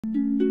And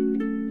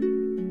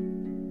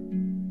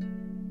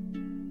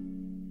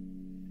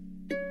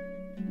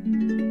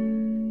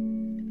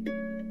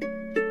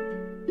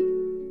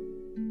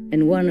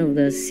one of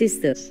the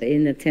sisters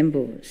in the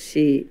temple,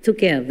 she took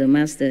care of the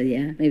master,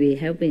 yeah, maybe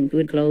helping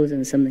with clothes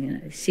and something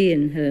like that. She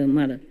and her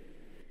mother.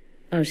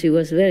 Oh, she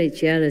was very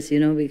jealous,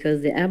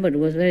 because the abbot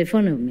was very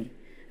fond of me.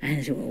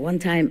 And so one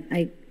time,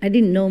 I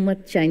didn't know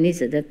much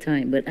Chinese at that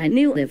time, but I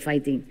knew they're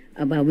fighting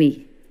about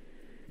me.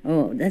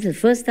 Oh, that's the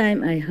first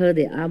time I heard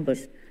the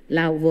abbot's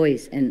loud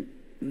voice and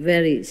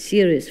very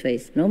serious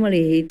face.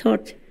 Normally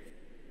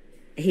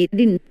he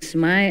didn't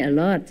smile a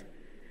lot,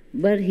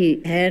 but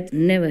he had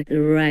never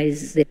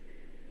raised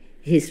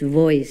his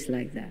voice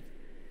like that.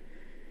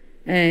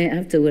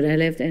 Afterward, I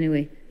left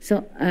anyway.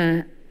 So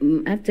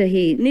after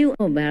he knew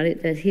about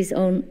it, that his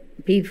own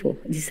people,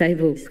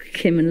 disciples,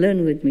 came and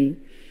learned with me,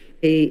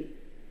 he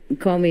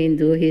called me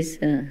into his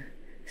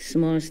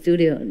small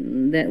studio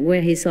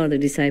where he saw the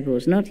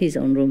disciples, not his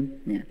own room.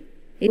 Yeah.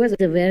 He was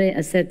a very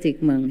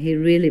ascetic monk. He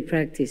really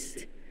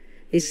practiced.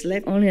 He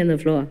slept only on the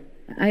floor.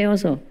 I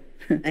also.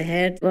 I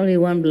had only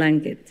one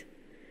blanket,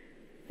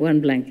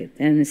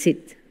 and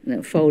sit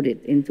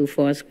folded into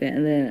 4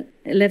 square.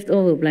 The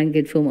leftover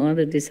blanket from all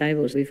the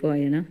disciples before,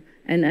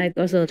 And I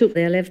also took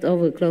their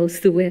leftover clothes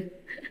to wear.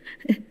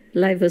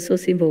 Life was so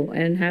simple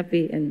and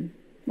happy and,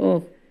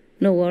 no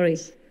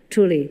worries,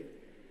 truly.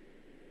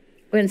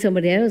 When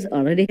somebody else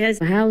already has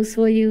a house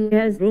for you,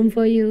 has room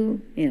for you,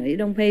 you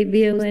don't pay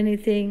bills or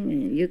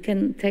anything, you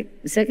can take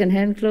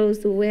second-hand clothes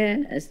to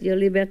wear as your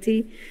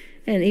liberty,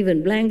 and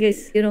even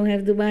blankets you don't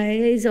have to buy,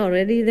 it's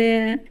already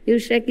there, you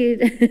shake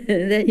it,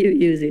 then you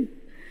use it.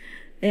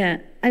 Yeah,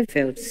 I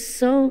felt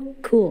so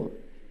cool.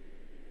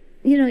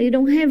 You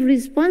don't have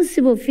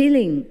responsible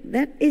feeling.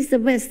 That is the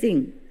best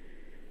thing.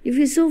 You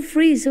feel so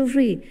free, so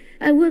free.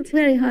 I worked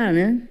very hard,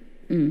 huh?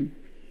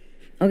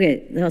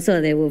 Okay,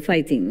 so they were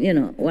fighting,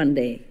 one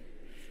day.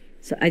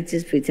 So I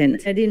just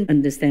pretend I didn't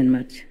understand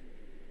much.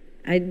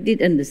 I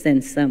did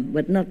understand some,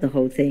 but not the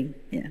whole thing,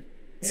 yeah.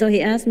 So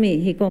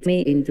he called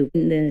me into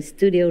the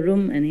studio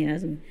room, and he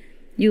asked me,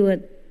 you were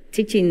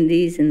teaching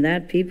these and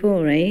that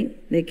people, right?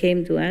 They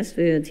came to ask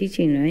for your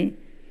teaching, right?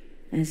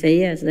 I say,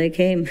 yes, they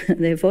came.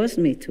 They forced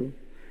me to.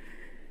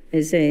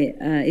 They say,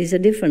 it's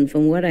different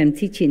from what I'm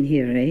teaching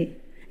here, right?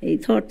 He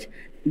taught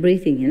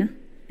breathing,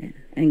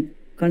 and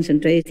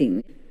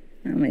concentrating,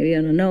 maybe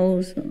on the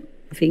nose, or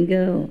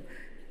finger,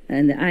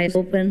 and the eyes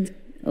open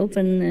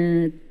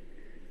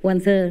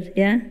 1/3,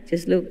 yeah?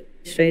 Just look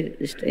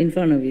straight in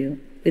front of you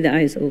with the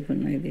eyes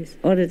open like this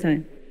all the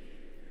time.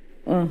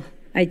 Oh,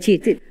 I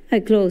cheated.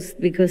 I closed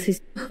because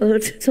it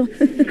hurt. So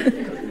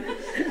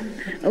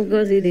of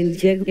course, he didn't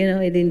check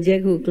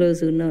who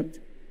closed, who not.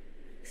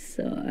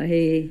 So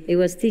he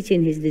was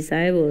teaching his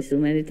disciples to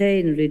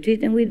meditate and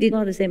retreat, and we did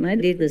all the same. I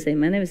did the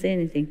same. I never said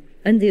anything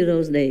until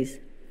those days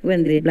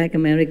when the Black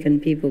American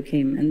people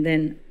came, and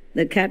then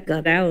the cat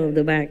got out of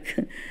the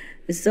bag.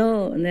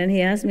 So and then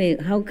he asked me,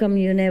 how come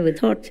you never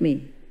taught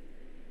me?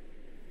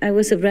 I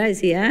was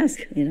surprised he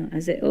asked, I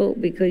said, oh,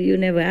 because you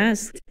never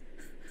asked.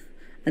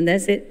 And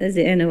that's it. That's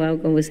the end of our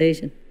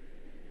conversation.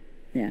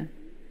 Yeah.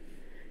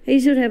 He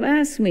should have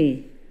asked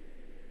me.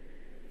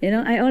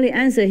 I only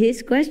answered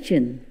his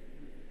question.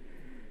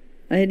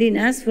 I didn't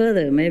ask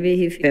further. Maybe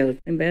he felt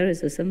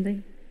embarrassed or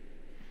something.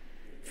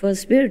 For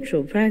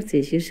spiritual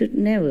practice, you should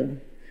never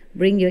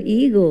bring your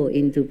ego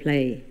into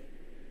play.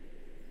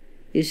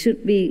 You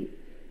should be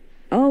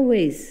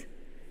always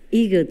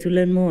eager to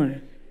learn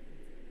more.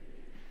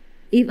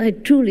 If I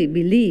truly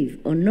believe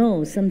or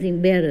know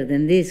something better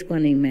than this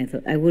Kuan Yin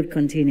method, I would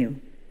continue.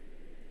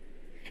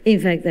 In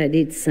fact, I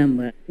did some,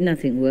 but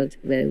nothing worked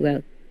very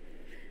well.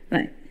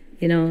 Like,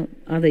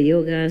 other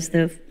yoga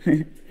stuff,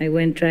 I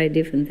went try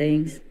different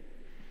things.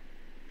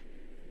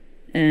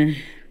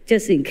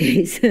 Just in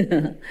case,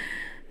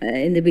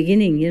 in the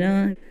beginning,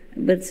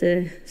 But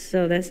so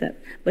that's that.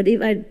 But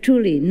if I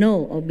truly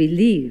know or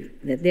believe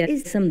that there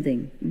is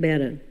something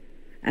better,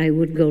 I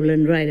would go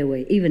learn right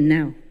away, even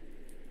now.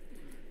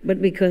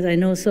 But because I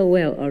know so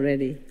well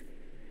already,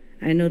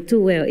 I know too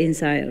well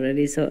inside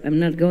already, so I'm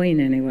not going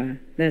anywhere.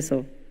 That's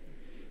all.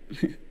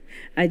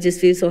 I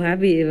just feel so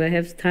happy if I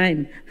have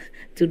time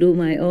to do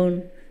my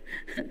own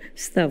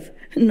stuff,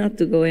 not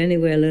to go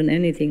anywhere, learn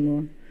anything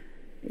more.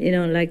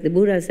 Like the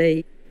Buddha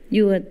say,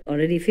 you are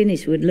already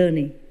finished with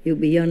learning. You're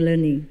beyond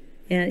learning.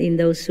 Yeah, in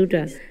those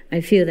sutras,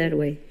 I feel that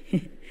way.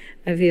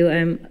 I feel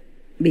I'm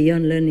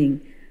beyond learning.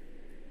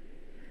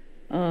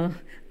 Or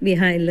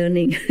behind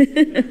learning.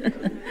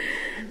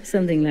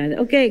 Something like that.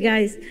 Okay,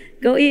 guys,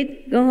 go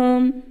eat, go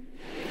home.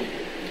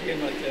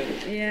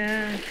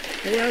 Yeah,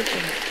 you're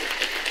welcome.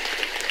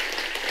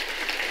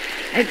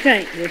 I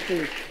tried the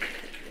food.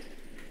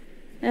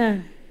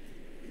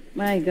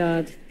 My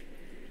God.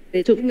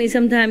 It took me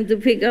some time to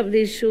pick up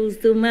these shoes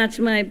to match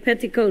my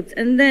petticoats,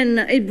 and then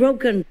it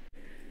broken.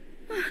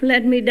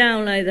 Let me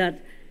down like that.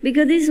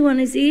 Because this one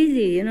is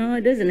easy,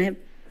 it doesn't have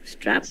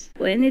straps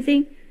or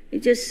anything. You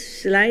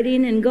just slide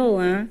in and go,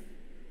 huh?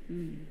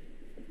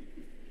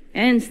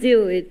 And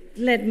still, it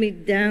let me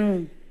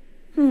down.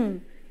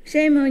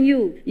 Shame on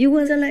you. You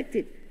were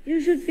selected. You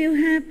should feel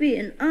happy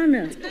and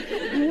honored.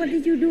 And what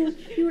did you do?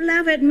 You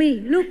laugh at me.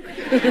 Look.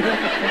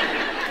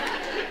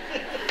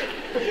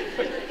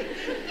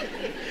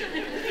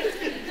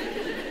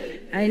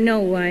 I know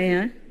why,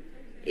 huh?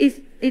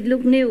 It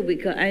look new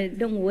because I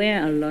don't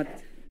wear a lot.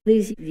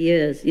 These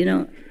years, you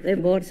know, they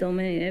bought so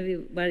many,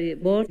 everybody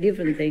bought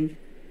different things.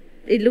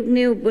 It look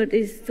new, but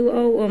it's too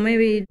old, or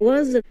maybe it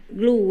was the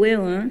glue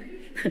well, huh?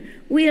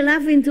 We are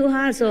laughing too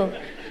hard, so.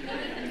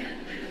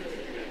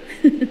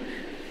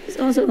 It's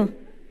also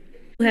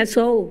has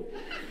soul.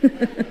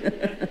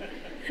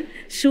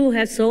 Shoe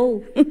has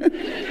soul.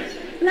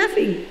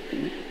 Laughing.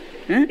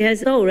 Huh? It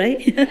has soul, right?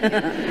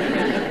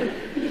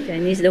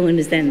 Chinese don't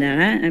understand that,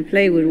 huh? I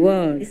play with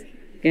words.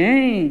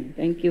 Okay,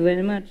 thank you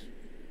very much.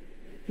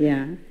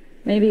 Yeah,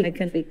 maybe I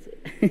can fix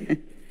it.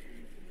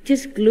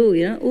 Just glue,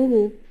 you know.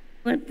 Ooh,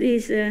 what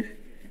is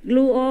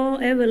glue all,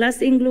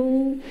 everlasting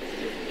glue?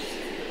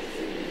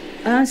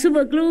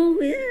 Super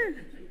glue, yeah.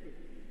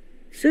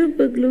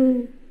 Super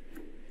glue.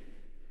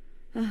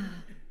 I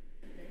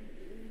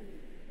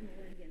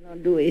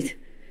cannot do it.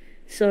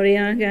 Sorry,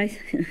 huh, guys.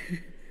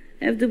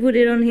 I have to put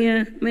it on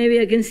here. Maybe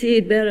I can see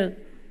it better.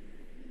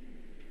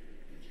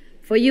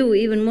 For you,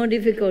 even more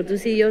difficult to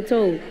see your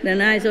toe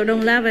than I, so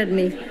don't laugh at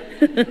me.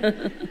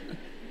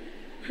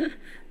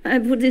 I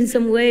put in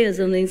some way or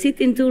something.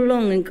 Sitting too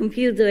long in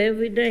computer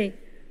every day.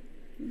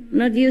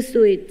 Not used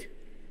to it.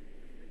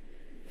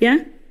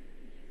 Yeah?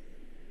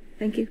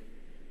 Thank you.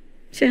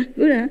 Sure,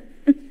 good, huh?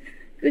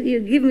 Good, you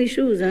give me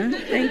shoes, huh?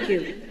 Thank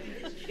you.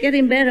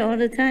 Getting better all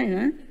the time,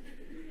 huh?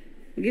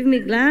 Give me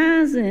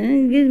glass,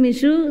 give me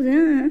shoes,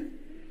 huh?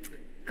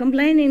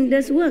 Complaining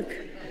does work.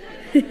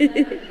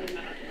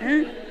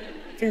 Huh?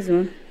 叫什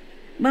么？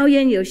包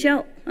烟有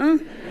效啊！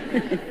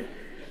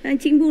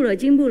进步了，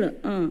进步了，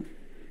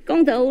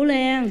光頭好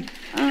靚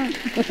啊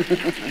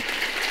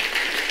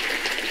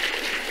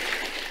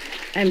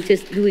！I'm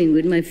just doing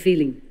with my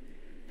feeling.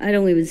 I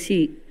don't even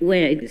see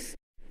where it is.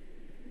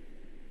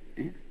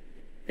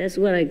 That's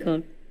what I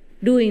call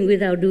doing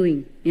without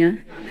doing. Yeah.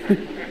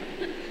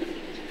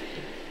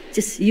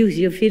 Just use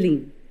your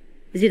feeling.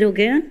 Is it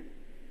okay? Huh?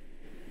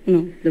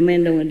 No, the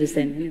men don't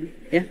understand anyway.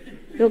 Yeah,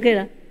 it's okay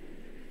lah.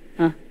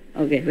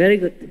 Okay, very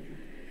good.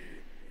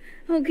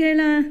 Okay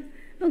lah,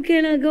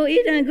 go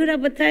eat and good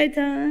appetite.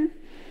 And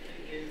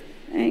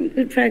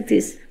good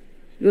practice,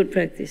 good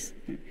practice.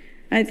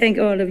 I thank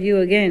all of you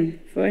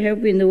again for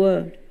helping the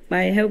world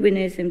by helping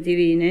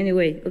SMTV in any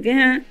way. Okay,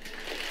 huh?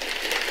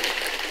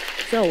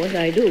 So what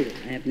I do?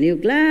 I have new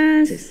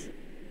glasses.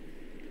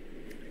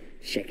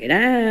 Check it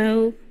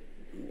out.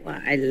 Wow,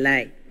 I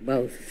like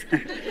both.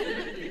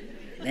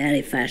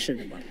 Very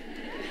fashionable.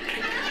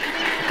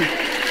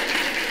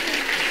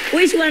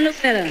 Which one looks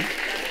better?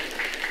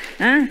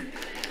 Huh?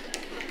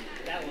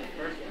 That one,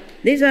 first one.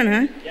 This one,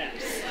 huh?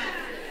 Yes.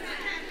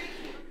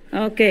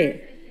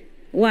 Okay.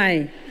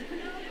 Why?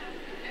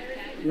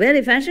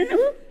 Very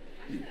fashionable?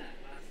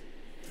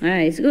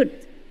 It's good.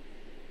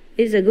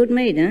 It's a good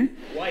mate, huh?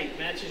 White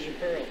matches your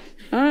pearls.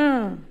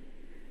 Oh,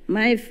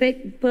 my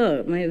fake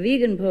pearl, my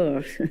vegan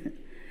pearls.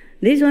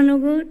 This one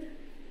look good?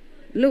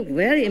 Look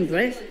very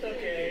impressive.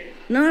 Okay.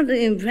 Not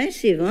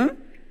impressive, huh?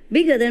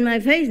 Bigger than my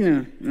face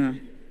now. No.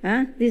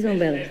 Huh? This one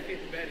better.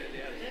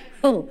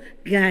 Oh,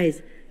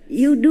 guys,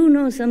 you do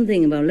know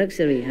something about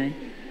luxury, huh?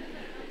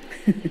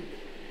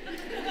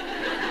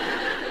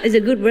 It's a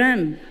good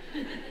brand.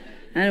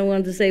 I don't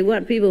want to say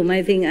what. People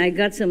might think I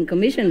got some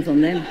commission from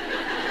them.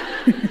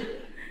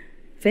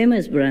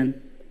 Famous brand,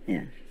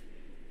 yeah.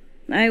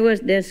 I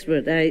was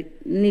desperate. I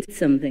need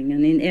something,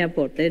 and in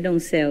airport they don't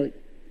sell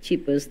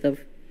cheaper stuff.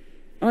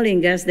 Only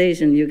in gas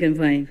station you can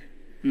find.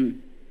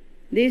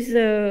 This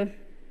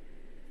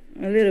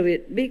a little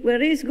bit big,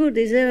 but it's good.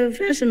 It's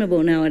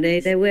fashionable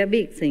nowadays. They wear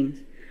big things.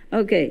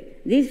 Okay,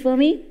 this for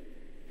me?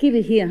 Keep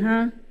it here,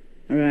 huh?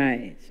 All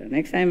right. So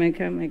next time I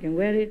come, I can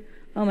wear it.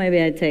 Or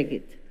maybe I take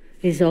it.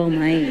 It's all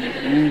mine.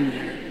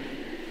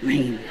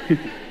 Mine.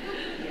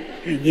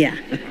 Yeah.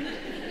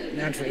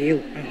 Not for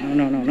you.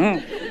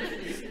 No.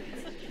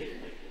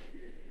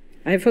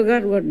 I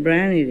forgot what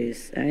brand it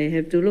is. I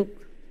have to look.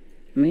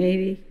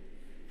 Maybe.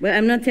 But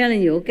I'm not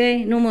telling you,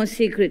 okay? No more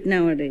secret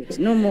nowadays.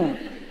 No more.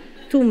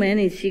 Too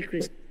many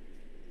secrets.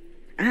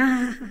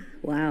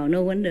 Wow,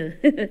 no wonder.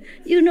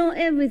 You know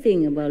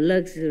everything about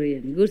luxury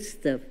and good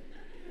stuff.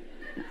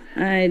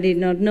 I did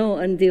not know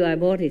until I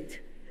bought it.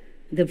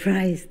 The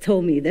price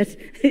told me that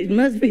it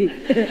must be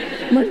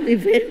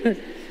famous.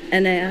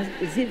 And I asked,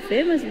 is it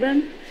famous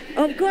brand?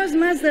 Of course,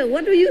 master,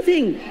 what do you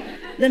think?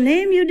 The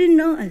name you didn't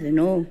know? I said,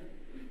 no.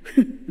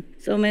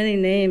 So many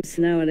names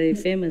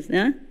nowadays famous,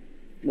 huh?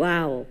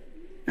 Wow,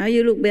 now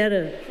you look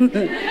better.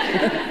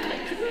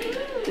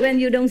 When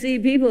you don't see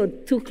people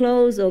too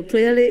close or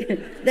clearly,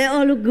 they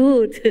all look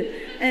good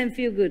and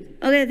feel good.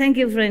 Okay, thank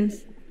you,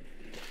 friends.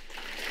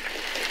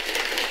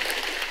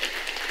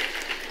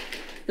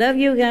 Love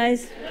you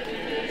guys.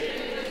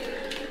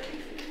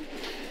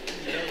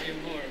 Love you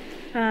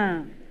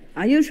more.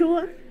 Are you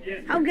sure?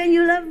 Yes. How can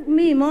you love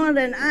me more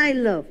than I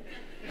love?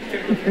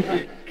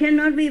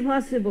 cannot be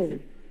possible.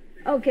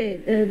 Okay,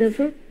 the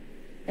fruit,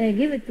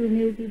 give it to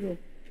new people.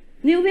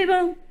 New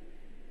people?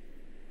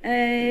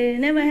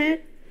 Never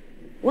had?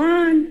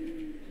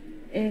 One?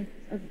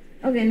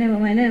 Okay, never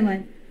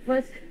mind.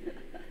 First,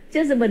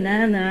 just a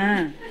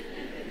banana.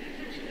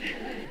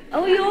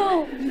 Oh,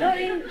 you,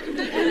 sorry.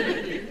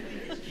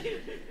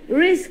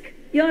 Risk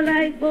your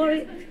life for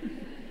it.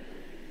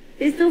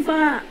 It's too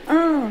far.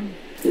 Oh,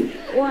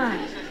 wow.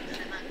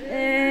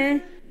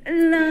 There.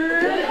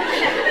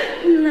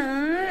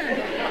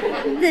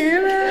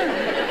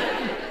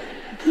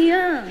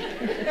 Here.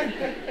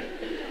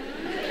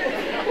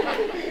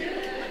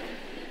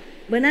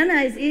 Banana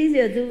is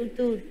easier to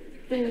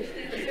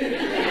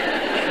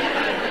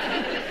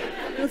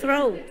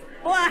throw.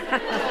 Wow.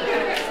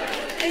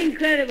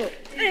 Incredible.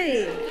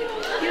 Hey.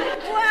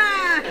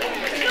 Wow.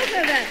 Look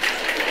at that.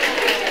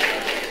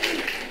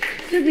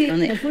 Should be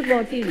on a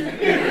football team.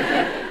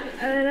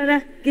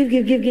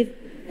 Give.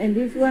 And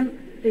this one,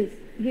 please.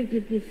 Give.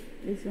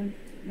 This one.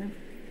 No.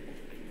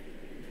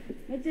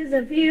 It's just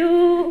a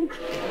few.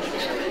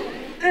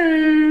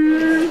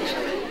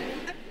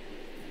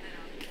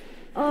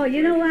 Oh,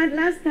 you know what?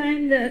 Last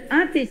time the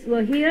artists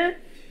were here,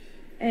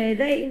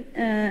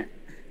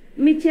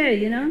 Michelle,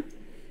 you know,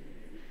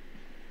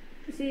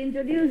 she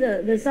introduced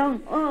the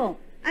song. Oh,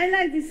 I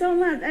like this so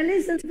much. I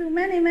listened to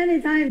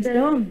many times at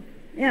home.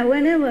 Yeah,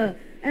 whenever.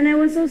 And I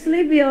was so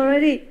sleepy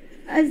already.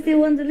 I still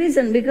want to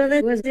listen because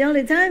it was the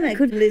only time I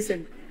could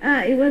listen.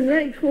 It was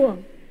very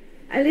cool.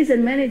 I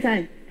listened many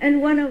times.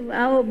 And one of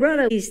our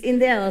brothers is in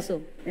there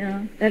also, you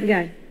know, that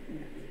guy.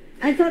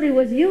 I thought it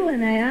was you,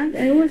 and I asked,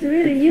 and it was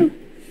really you.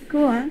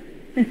 Cool, huh?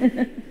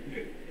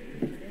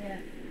 Yeah.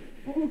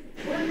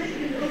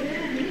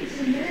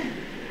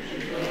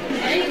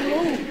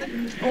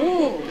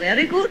 Oh,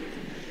 very good.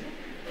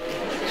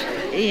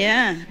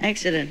 Yeah,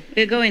 excellent.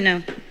 We're going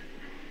now.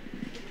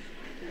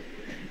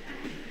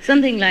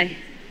 Something like,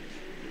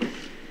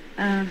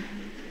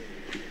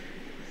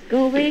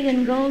 go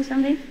vegan, go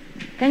something.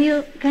 Can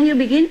you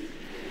begin?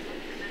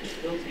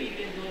 Go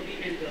vegan,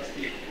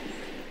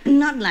 go.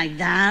 Not like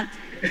that.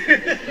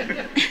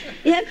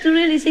 You have to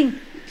really sing.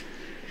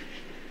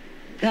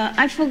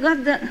 I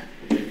forgot the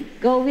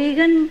go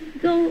vegan,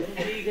 go. Go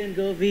vegan,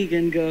 go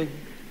vegan, go.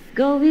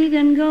 Go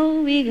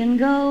vegan,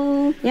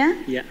 go. Yeah?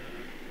 Yeah.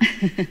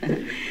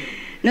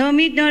 No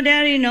meat, no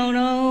dairy, no.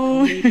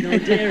 No meat, no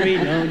dairy,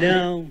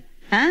 no.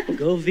 Huh?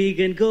 Go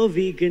vegan, go.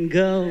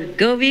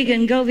 Go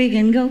vegan,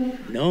 go.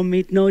 No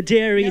meat, no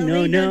dairy,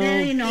 no. Meat, no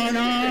dairy, no.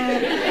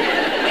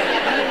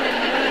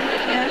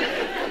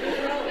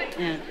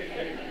 Yeah.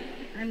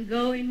 I'm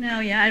going now,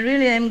 yeah. I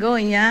really am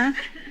going, yeah.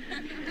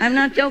 I'm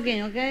not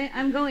joking, okay?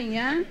 I'm going,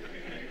 yeah?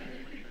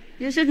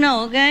 You should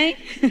know, okay?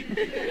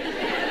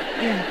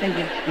 Yeah, thank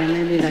you. Yeah,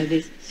 maybe like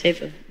this,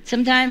 safer.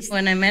 Sometimes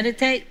when I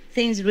meditate,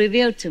 things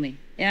reveal to me,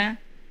 yeah?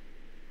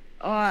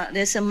 Or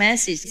there's a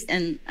message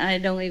and I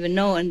don't even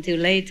know until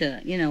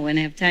later, you know, when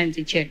I have time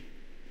to check.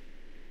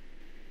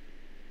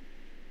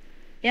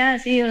 Yeah,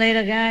 see you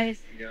later,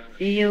 guys. Yeah.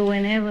 See you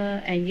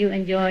whenever, and you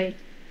enjoy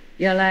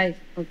your life,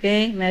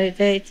 okay?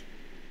 Meditate.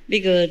 Be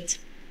good.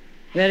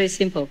 Very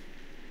simple.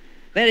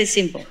 Very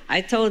simple. I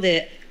told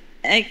the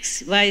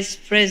ex-vice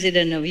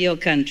president of your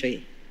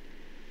country,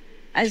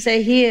 I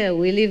say here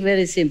we live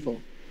very simple,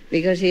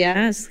 because he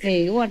asked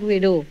me what we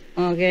do,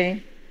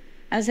 okay?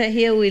 I say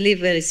here we live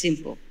very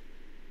simple.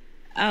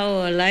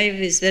 Our life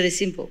is very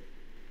simple.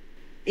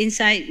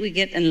 Inside we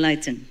get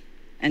enlightened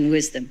and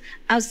wisdom.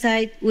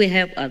 Outside we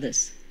help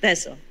others.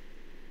 That's all.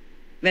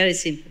 Very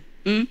simple.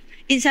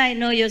 Inside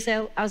know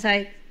yourself,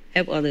 outside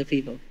help other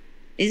people.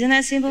 Isn't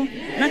that simple?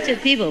 Not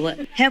just people,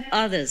 but help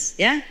others,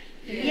 yeah?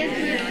 Yes.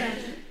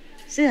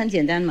 是很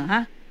简单嘛,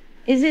 huh?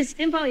 Is it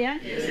simple, yeah?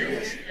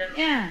 Yes.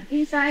 Yeah.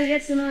 Inside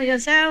get to know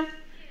yourself,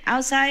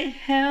 outside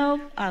help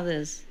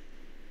others.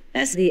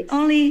 That's the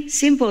only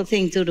simple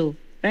thing to do,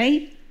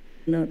 right?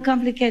 Not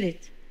complicated.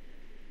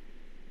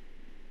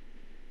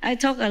 I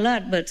talk a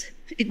lot, but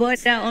it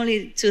boils down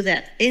only to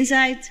that.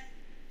 Inside,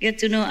 get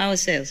to know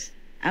ourselves.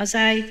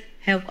 Outside,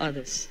 help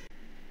others.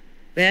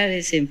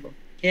 Very simple,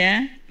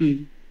 yeah?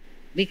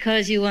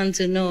 Because you want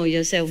to know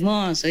yourself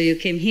more, so you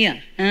came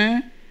here,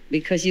 huh?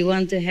 Because you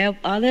want to help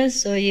others,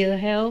 so you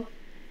help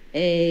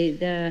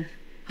the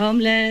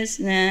homeless,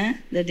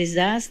 the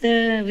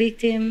disaster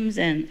victims,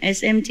 and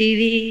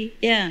SMTV,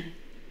 yeah.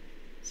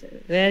 So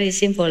very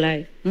simple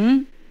life.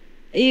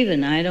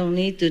 Even I don't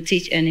need to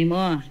teach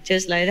anymore,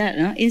 just like that.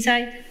 No?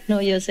 Inside, know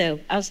yourself.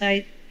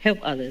 Outside, help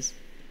others.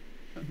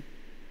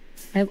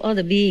 Help all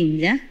the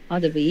beings, yeah? All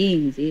the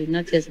beings,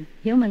 not just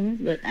humans,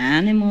 but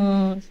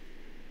animals,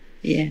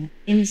 yeah,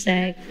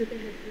 insects.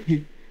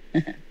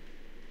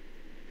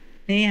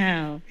 你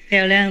好，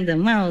漂亮的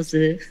帽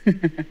子。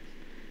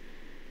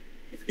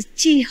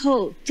气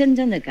候真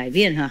正的改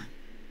变哈。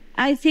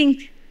I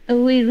think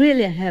we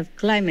really have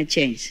climate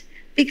change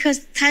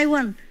because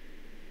Taiwan.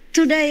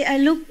 Today I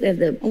looked at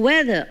the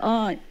weather,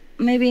 or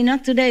maybe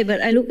not today,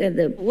 but I looked at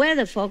the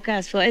weather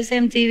forecast for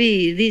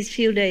SMTV these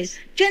few days.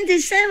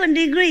 27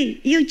 degrees.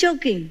 You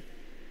joking?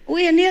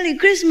 We are nearly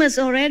Christmas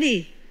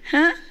already.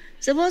 huh?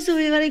 Supposed to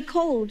be very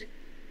cold.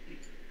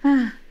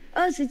 啊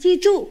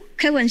，27度，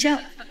开玩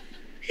笑，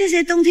现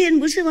在冬天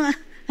不是吗？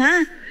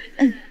啊，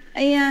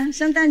哎呀，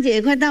圣诞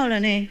节快到了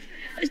呢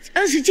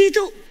，27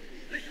度。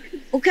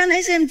我看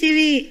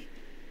SMTV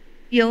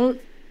有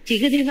几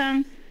个地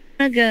方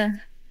那个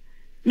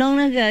弄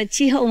那个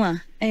气候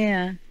嘛，哎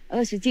呀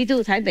，27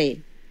度台北，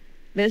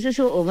表示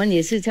说我们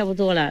也是差不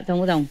多了，懂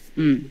不懂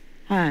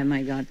？，Oh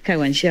my God， 开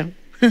玩笑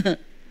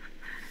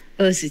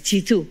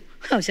，27度，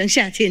好像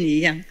夏天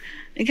一样。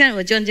你看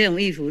我穿这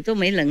种衣服都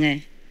没冷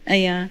哎，哎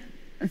呀，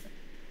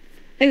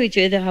还会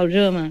觉得好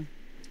热吗？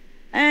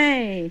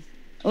哎，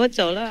我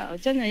走了，我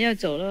真的要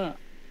走了。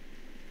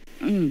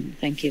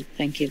Thank you,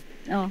 thank you.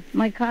 Oh,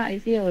 my car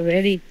is here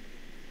already,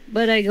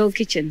 but I go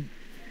kitchen.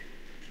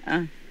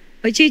 啊，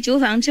回去厨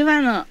房吃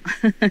饭了。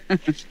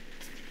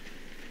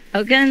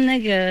我跟那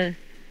个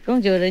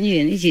工作人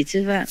员一起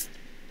吃饭。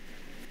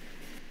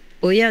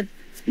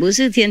不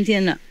是天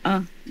天了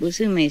啊，不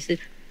是每次。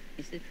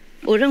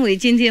我认为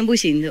今天不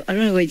行的，我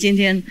认为今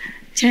天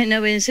在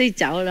那边睡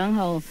着，然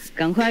后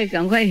赶快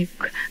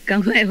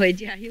回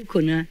家又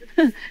困了，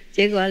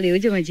结果留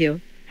这么久，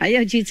还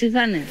要去吃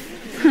饭呢，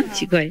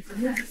奇怪。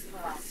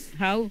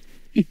好。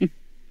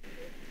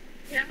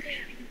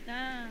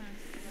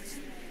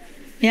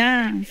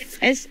Yeah,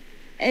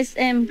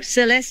 SM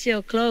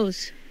Celestial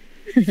Clothes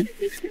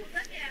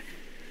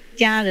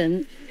家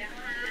人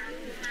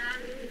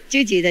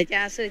自己的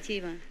家设计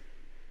吗？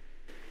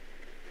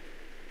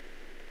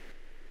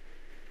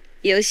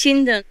有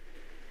新的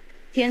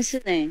电视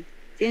呢，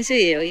电视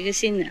也有一个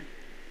新的，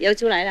有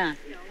出来了。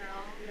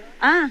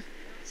啊，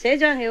谁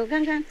转给我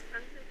看看？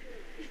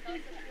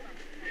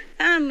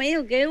啊，没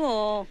有给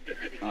我。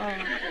哦，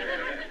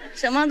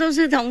什么都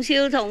是同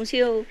修，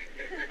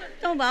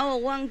都把我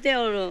忘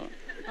掉了。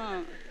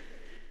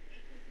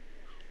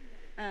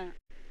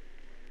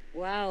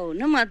哇哦，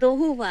那么多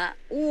护法，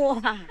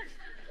哇，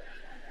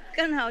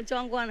更好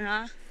壮观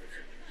哈！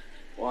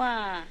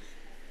哇，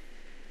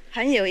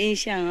很有印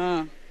象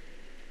啊。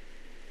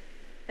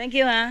Thank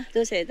you 啊，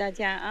多谢大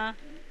家啊。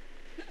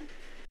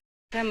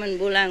他们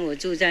不让我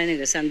住在那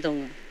个山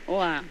洞啊，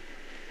哇，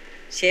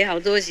写好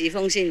多几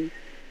封信，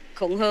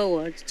恐吓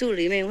我住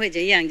里面会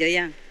怎样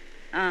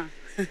啊。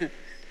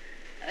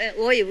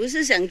我也不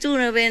是想住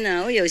那边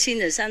呢，我有新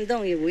的山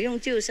洞，也不用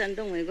旧山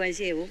洞没关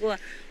系。不过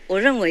我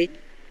认为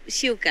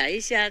修改一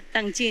下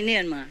当纪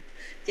念嘛。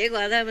结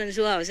果他们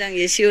说好像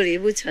也修理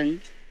不成，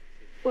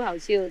不好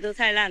修，都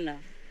太烂了，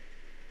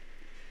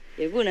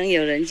也不能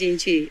有人进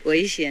去，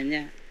危险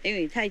的。因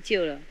为太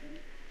旧了，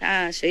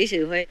随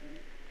时会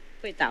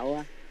倒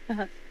啊。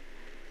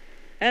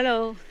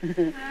Hello，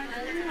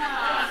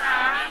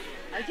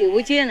 好久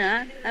不见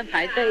啊，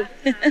排队，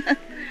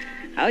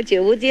好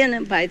久不见了，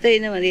排队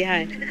那么厉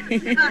害，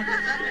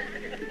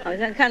好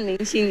像看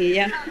明星一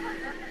样，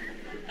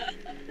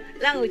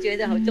让我觉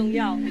得好重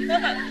要。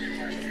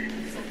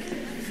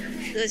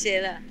多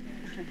谢了，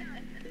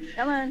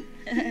他们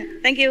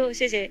，Thank you，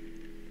 谢谢。